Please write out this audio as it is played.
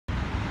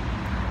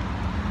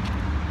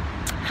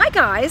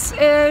guys,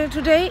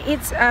 today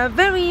it's a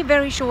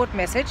very short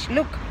message.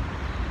 Look,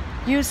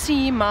 you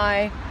see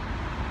my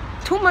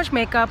too much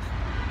makeup,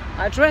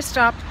 dressed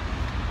up.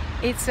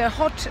 It's a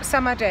hot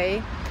summer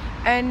day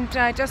and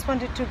I just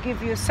wanted to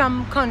give you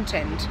some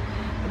content,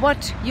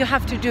 what you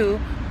have to do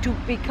to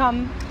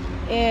become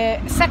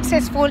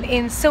successful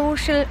in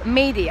social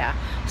media.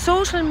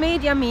 Social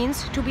media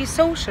means to be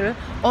social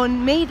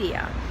on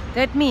media.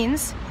 That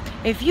means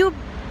if you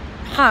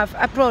have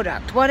a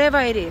product, whatever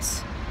it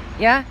is,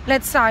 yeah,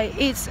 let's say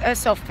it's a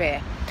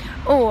software,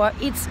 or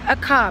it's a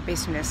car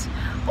business,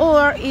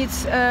 or it's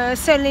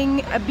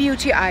selling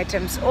beauty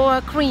items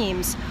or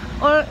creams,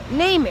 or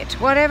name it,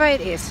 whatever it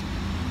is,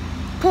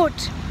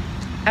 put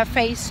a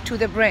face to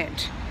the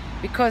brand,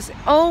 because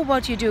all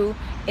what you do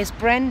is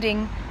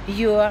branding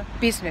your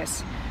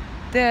business.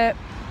 The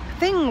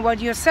thing what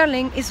you're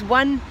selling is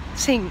one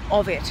thing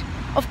of it.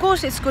 Of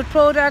course it's good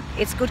product,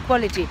 it's good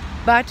quality,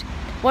 but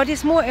what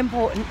is more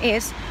important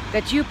is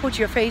that you put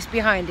your face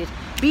behind it.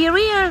 Be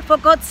real, for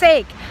God's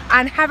sake,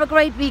 and have a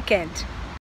great weekend.